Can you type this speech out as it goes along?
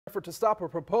effort to stop a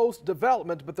proposed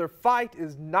development, but their fight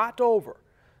is not over.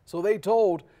 So they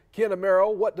told Ken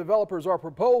Amaro what developers are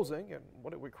proposing and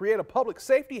what it would create a public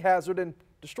safety hazard and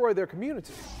destroy their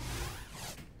community.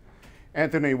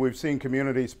 Anthony, we've seen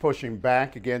communities pushing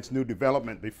back against new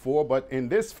development before, but in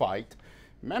this fight,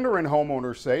 Mandarin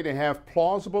homeowners say they have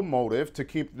plausible motive to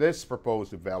keep this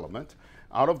proposed development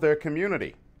out of their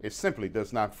community. It simply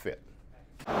does not fit.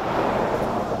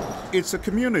 It's a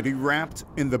community wrapped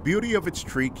in the beauty of its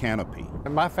tree canopy.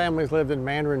 My family's lived in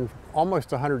Mandarin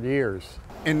almost 100 years.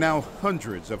 And now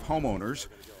hundreds of homeowners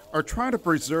are trying to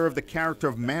preserve the character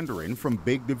of Mandarin from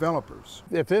big developers.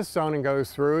 If this zoning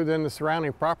goes through, then the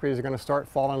surrounding properties are going to start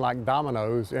falling like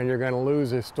dominoes, and you're going to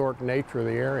lose the historic nature of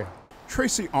the area.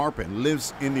 Tracy Arpin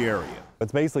lives in the area.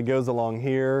 It basically goes along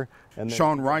here. And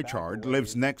Sean Reichard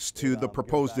lives next to the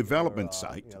proposed development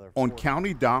site on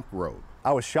County Dock Road.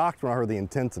 I was shocked when I heard the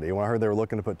intensity, when I heard they were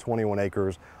looking to put 21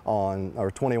 acres on, or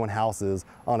 21 houses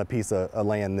on a piece of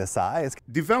land this size.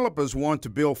 Developers want to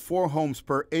build 4 homes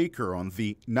per acre on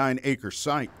the 9-acre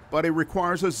site, but it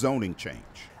requires a zoning change.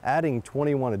 Adding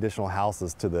 21 additional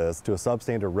houses to this, to a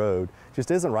substandard road, just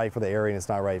isn't right for the area and it's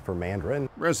not right for Mandarin.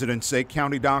 Residents say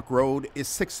County Dock Road is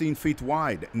 16 feet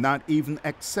wide, not even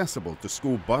accessible to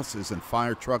school buses and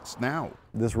fire trucks now.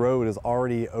 This road is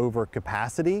already over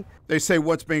capacity. They say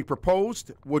what's being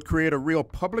proposed would create a real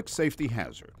public safety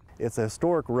hazard. It's a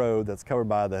historic road that's covered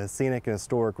by the Scenic and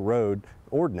Historic Road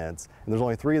Ordinance, and there's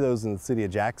only 3 of those in the city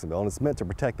of Jacksonville, and it's meant to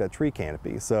protect that tree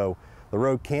canopy. So the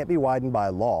road can't be widened by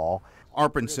law.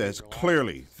 Arpin says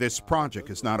clearly this project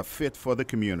is not a fit for the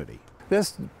community.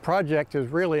 This project is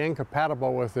really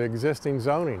incompatible with the existing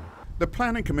zoning. The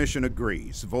Planning Commission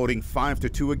agrees, voting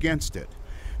 5-2 against it.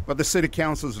 But the City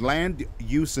Council's Land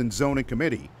Use and Zoning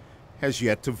Committee has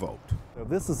yet to vote.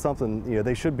 This is something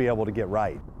they should be able to get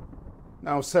right.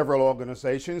 Now, several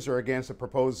organizations are against the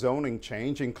proposed zoning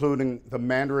change, including the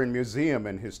Mandarin Museum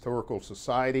and Historical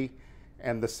Society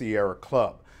and the Sierra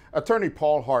Club. Attorney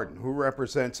Paul Harden, who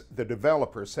represents the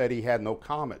developer, said he had no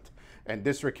comment. And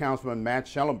District Councilman Matt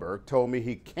Schellenberg told me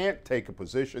he can't take a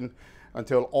position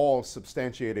until all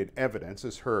substantiated evidence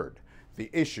is heard. The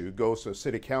issue goes to a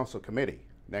City Council committee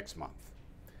next month.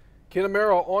 Ken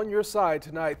Amaro on your side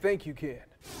tonight. Thank you, Ken.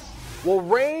 Well,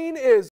 rain is